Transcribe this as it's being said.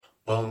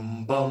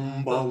Bum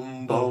bum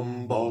bum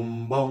bum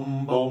bum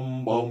bum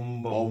bum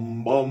bum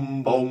bum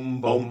bum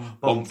bum bum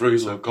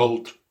Humphrey's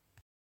Occult.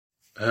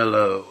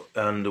 Hello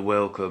and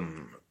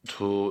welcome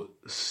to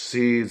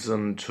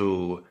Season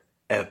 2,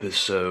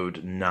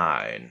 Episode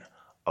 9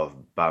 of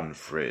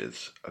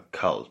Bunfrey's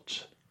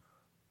Occult,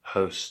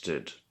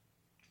 hosted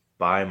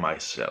by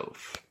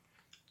myself,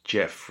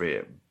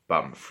 Geoffrey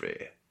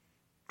Bumfrey,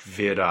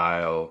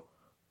 virile,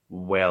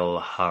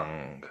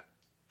 well-hung,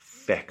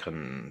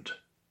 fecund,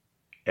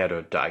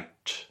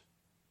 erudite,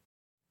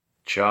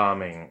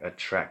 charming,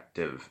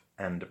 attractive,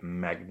 and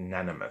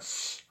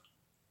magnanimous,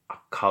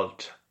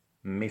 occult,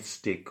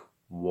 mystic,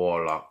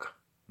 warlock,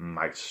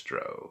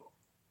 maestro,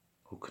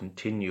 who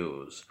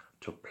continues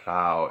to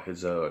plough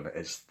his own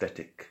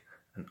aesthetic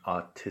and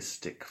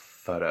artistic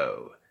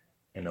furrow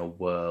in a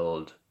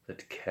world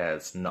that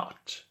cares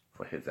not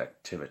for his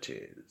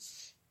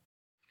activities.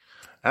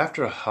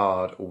 After a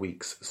hard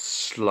week's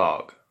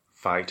slog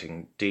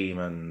fighting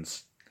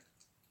demons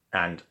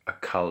and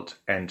occult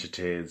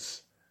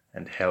entities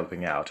and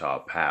helping out our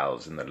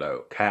pals in the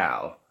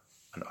locale,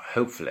 and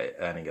hopefully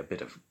earning a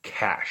bit of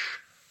cash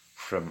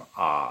from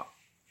our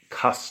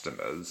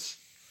customers,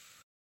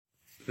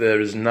 there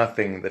is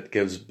nothing that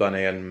gives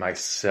Bunny and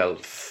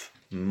myself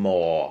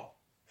more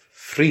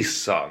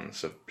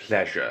frissons of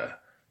pleasure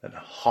than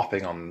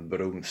hopping on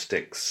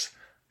broomsticks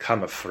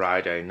come a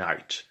Friday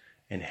night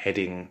and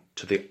heading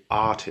to the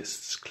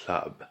Artists'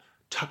 Club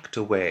tucked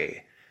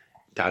away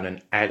down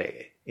an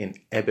alley in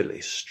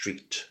Eberley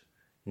Street,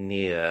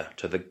 near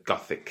to the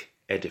Gothic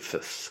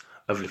edifice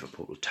of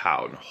Liverpool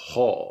Town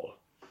Hall.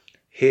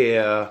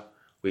 Here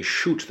we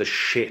shoot the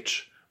shit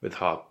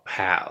with our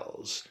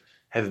pals,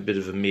 have a bit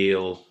of a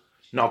meal,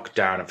 knock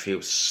down a few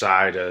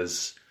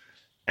ciders,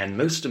 and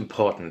most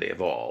importantly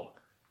of all,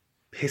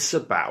 piss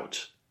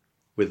about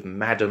with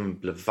Madame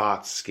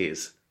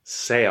Blavatsky's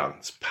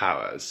seance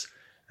powers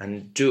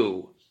and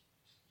do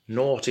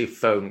naughty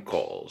phone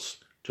calls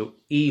to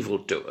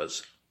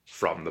evildoers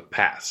from the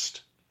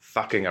past,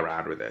 fucking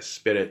around with their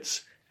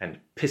spirits and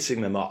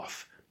pissing them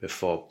off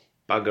before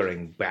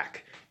buggering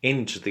back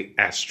into the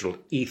astral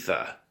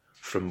ether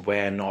from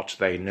where not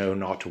they know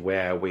not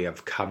where we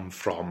have come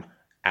from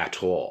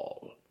at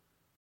all.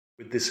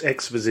 With this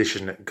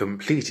exposition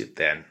completed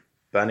then,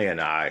 Bunny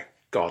and I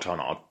got on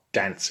our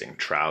dancing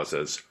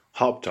trousers,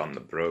 hopped on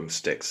the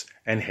broomsticks,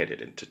 and headed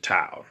into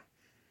town.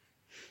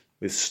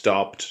 We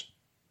stopped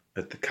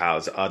at the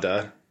Cow's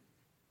Udder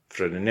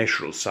for an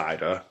initial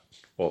cider,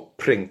 or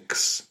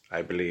prinks,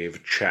 I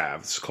believe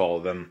chavs call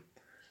them,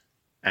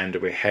 and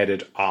we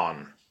headed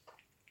on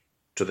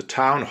to the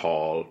town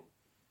hall,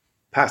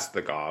 past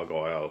the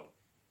gargoyle,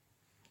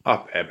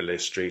 up Eberley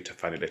Street to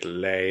find a little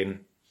lane,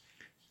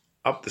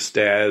 up the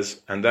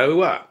stairs, and there we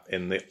were,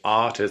 in the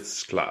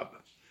Artists' Club.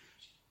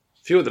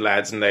 A few of the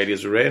lads and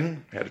ladies were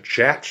in, we had a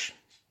chat.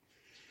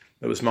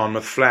 There was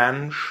Monmouth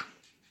Flange,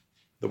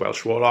 the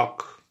Welsh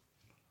Warlock,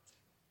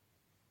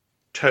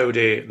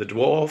 Toady the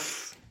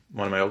Dwarf,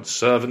 one of my old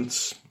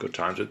servants, good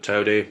times with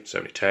Toady, so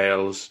many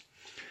tales,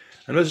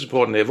 and most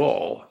importantly of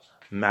all,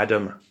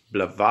 Madame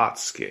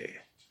Blavatsky,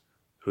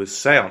 whose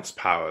seance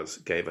powers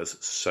gave us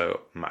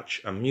so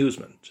much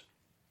amusement.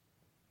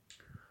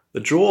 The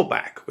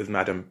drawback with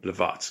Madame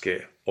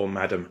Blavatsky, or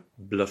Madame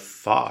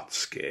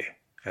Blafatsky,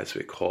 as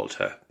we called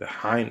her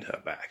behind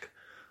her back,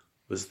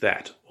 was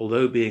that,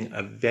 although being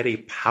a very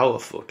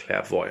powerful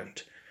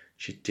clairvoyant,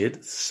 she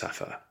did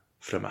suffer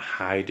from a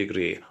high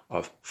degree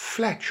of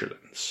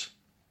flatulence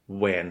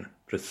when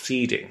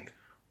proceeding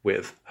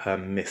with her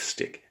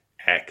mystic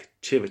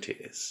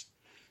activities.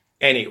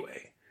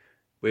 Anyway,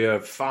 we were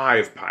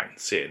 5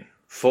 pints in,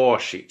 4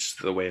 sheets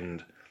to the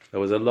wind. There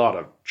was a lot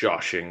of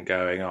joshing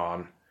going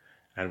on,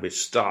 and we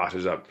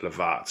started up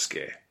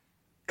Blavatsky.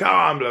 Come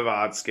on,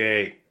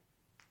 Blavatsky,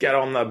 get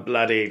on the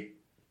bloody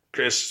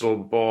crystal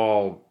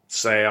ball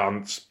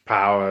seance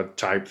power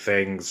type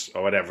things,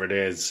 or whatever it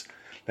is.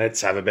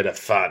 Let's have a bit of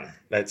fun.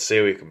 Let's see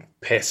if we can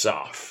piss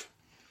off.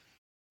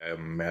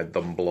 I'm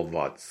Madame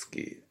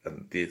Blavatsky,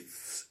 and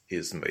this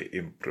is my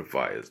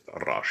improvised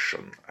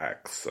Russian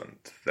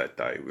accent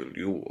that I will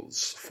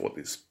use for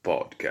this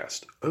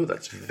podcast. Oh,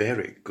 that's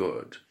very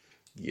good.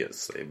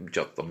 Yes, I'm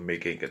just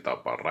making it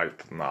up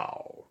right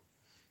now.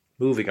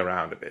 Moving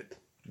around a bit.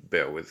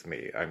 Bear with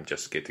me, I'm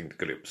just getting to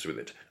grips with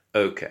it.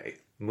 Okay,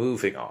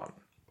 moving on.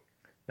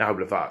 Now,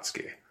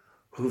 Blavatsky,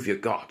 who've you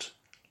got?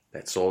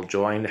 Let's all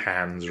join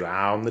hands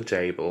round the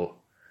table.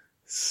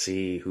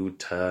 See who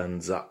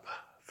turns up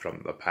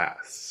from the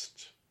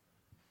past.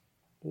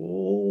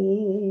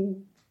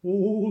 Oh,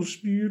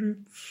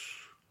 spirits,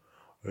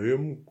 I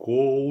am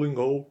calling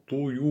out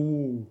to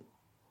you,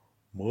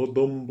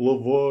 Madame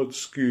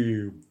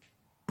Blavatsky.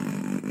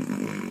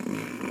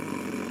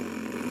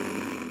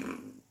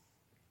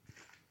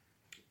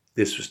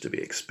 This was to be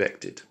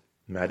expected.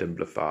 Madame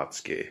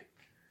Blavatsky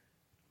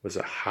was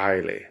a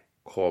highly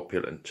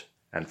corpulent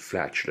and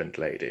flatulent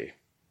lady.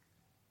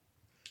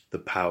 The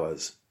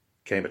powers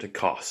came at a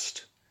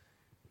cost.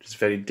 It was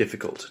very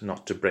difficult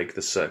not to break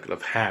the circle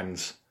of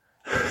hands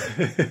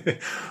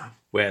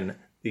when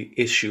the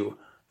issue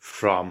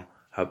from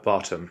her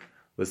bottom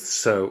was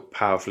so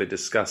powerfully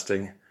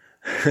disgusting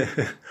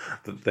that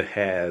the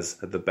hairs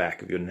at the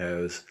back of your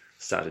nose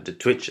started to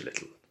twitch a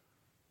little.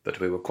 But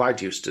we were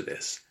quite used to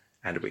this,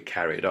 and we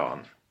carried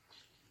on.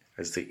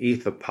 As the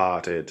ether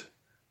parted,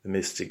 the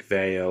mystic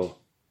veil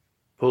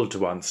pulled to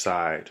one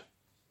side.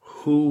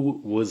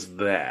 Who was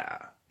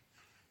there?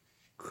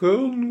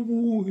 Can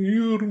you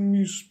hear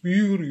me,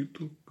 spirit?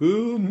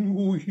 Can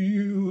you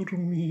hear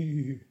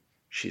me?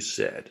 She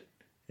said,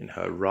 in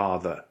her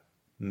rather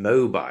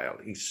mobile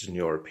Eastern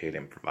European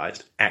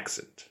improvised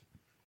accent.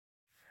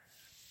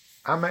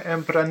 I'm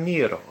Emperor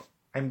Nero.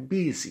 I'm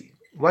busy.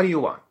 What do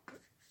you want?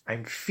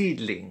 I'm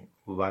fiddling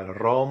while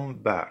Rome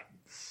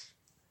burns.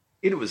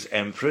 It was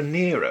Emperor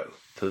Nero,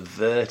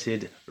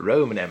 perverted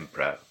Roman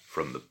emperor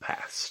from the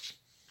past.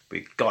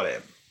 We got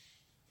him.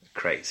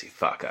 Crazy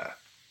fucker.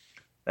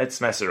 Let's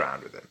mess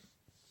around with him.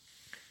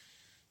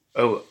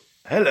 Oh,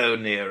 hello,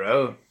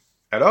 Nero.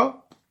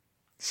 Hello?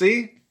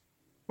 See?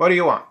 What do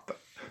you want?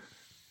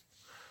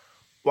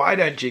 Why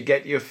don't you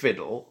get your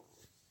fiddle?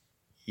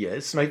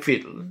 Yes, my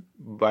fiddle,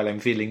 while I'm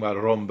fiddling while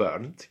Rome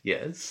burned.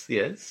 Yes,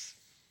 yes.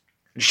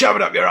 And shove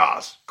it up your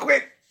ass.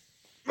 Quick!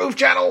 Move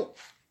channel!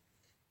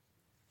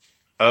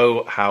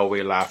 Oh, how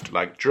we laughed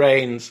like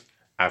drains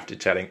after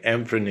telling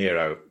Emperor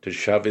Nero to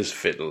shove his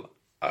fiddle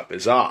up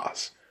his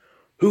ass.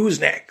 Who's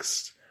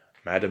next?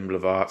 Madame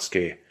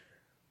Blavatsky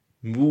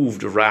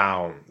moved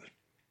around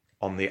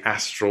on the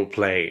astral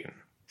plane,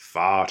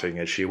 farting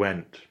as she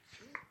went.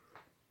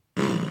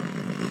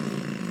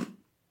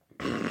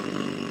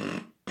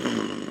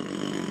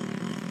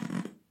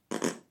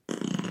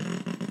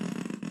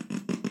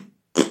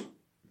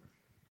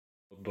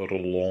 Our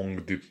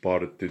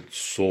long-departed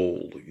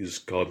soul is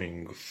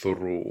coming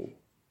through.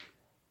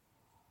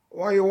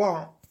 What do you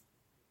want?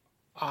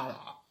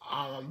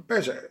 I'm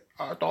busy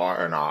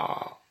during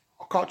a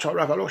cultural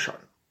revolution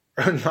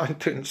in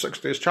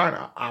 1960s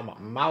China.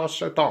 I'm Mao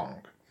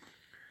Zedong.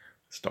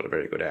 It's not a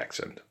very good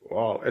accent.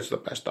 Well, it's the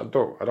best I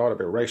do. I don't want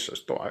to be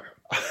racist, do I?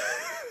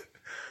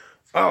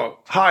 Oh,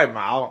 hi,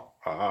 Mao.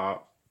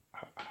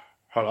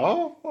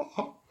 Hello?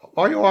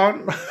 What do you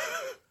want?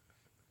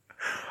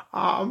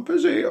 I'm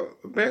busy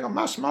being a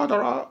mass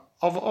murderer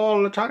of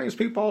all the Chinese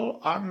people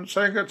and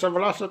saying it's a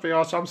philosophy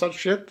or some such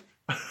shit.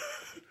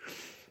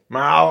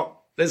 Mao,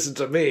 listen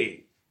to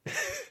me.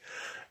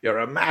 You're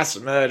a mass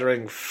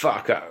murdering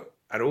fucko.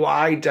 And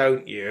why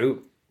don't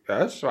you?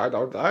 Yes, why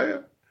don't I?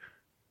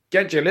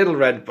 Get your little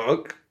red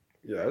book.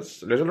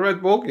 Yes, little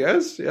red book,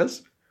 yes,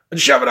 yes.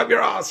 And shove it up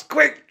your ass.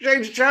 Quick,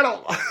 change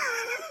channel.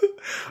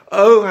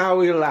 Oh, how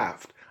we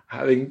laughed,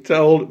 having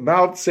told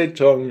Mao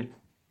Zedong,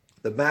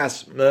 the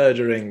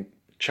mass-murdering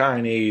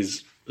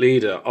Chinese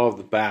leader of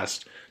the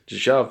past, to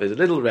shove his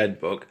little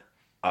red book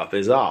up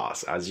his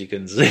arse. As you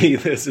can see,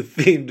 there's a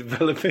theme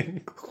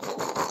developing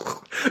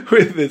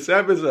with this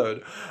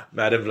episode.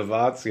 Madame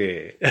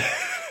Blavatsky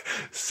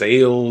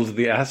sailed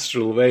the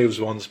astral waves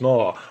once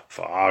more,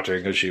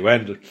 farting as she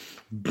went.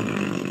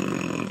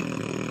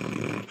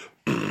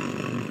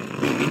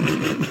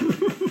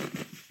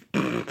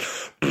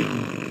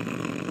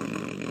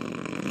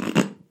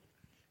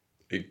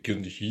 I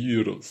can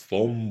hear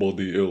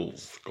somebody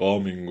else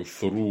coming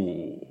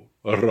through.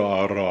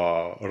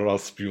 Rara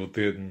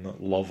Rasputin,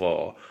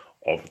 lover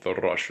of the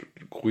Russian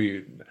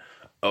queen.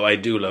 Oh, I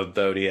do love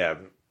Boney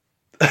M.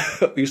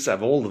 We used to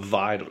have all the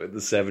vinyl in the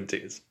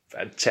 70s.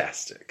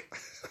 Fantastic.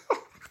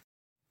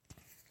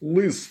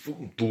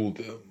 Listen to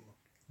them,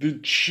 the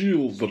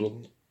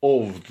children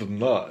of the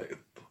night.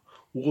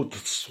 What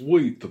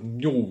sweet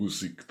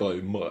music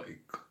they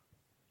make.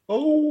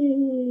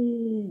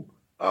 Oh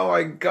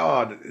my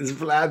God, it's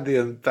Vlad the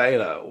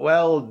Impaler.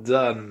 Well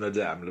done,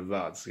 Madame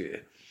Blavatsky.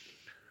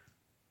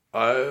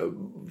 I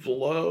am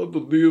Vlad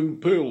the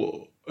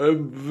Impaler.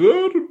 I'm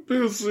very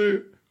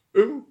busy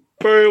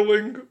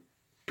impaling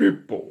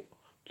people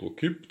to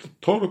keep the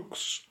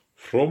Turks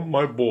from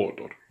my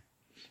border.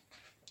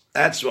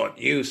 That's what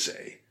you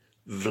say,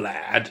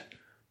 Vlad.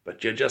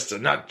 But you're just a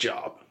nut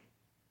job.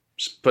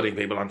 Just putting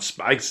people on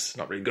spikes,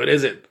 not really good,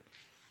 is it?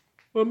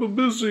 I'm a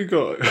busy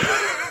guy.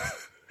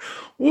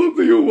 What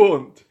do you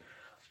want?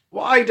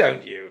 Why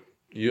don't you?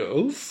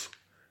 Yes?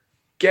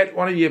 Get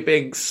one of your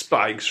big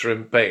spikes for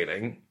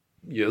impaling.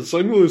 Yes,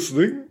 I'm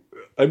listening.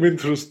 I'm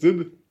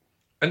interested.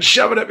 And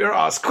shove it up your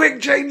ass.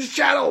 Quick, change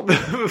channel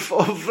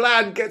before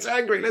Vlad gets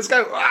angry. Let's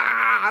go.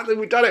 Ah,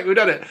 we've done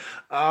it.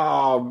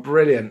 Oh,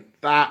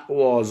 brilliant. That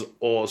was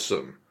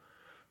awesome.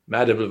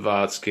 Madame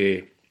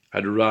Blavatsky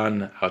had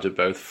run out of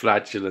both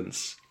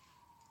flatulence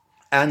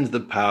and the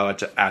power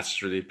to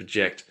astrally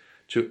project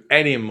to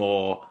any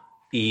more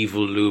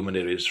evil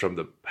luminaries from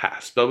the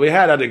past. But we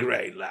had a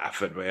great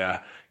laugh, and we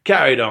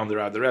carried on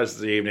throughout the rest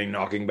of the evening,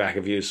 knocking back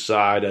a few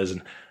ciders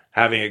and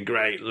having a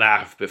great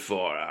laugh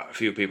before a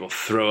few people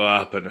threw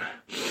up and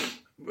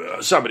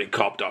somebody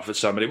copped off at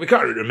somebody. We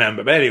can't really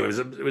remember, but anyway,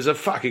 it was a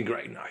fucking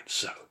great night.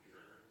 So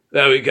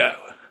there we go.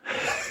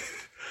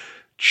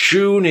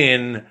 Tune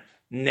in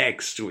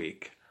next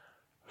week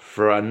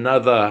for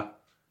another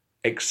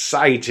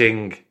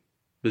exciting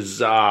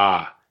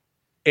bizarre,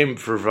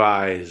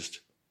 improvised,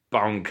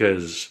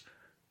 bonkers,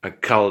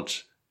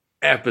 occult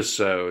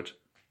episode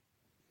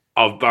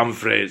of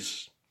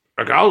Bumfrey's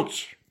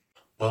Occult.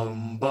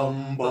 Bum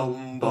bum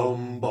bum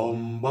bum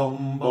bum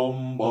bum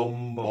bum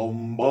bum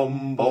bum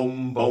bum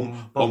bum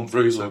bum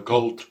Bumfrey's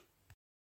Occult.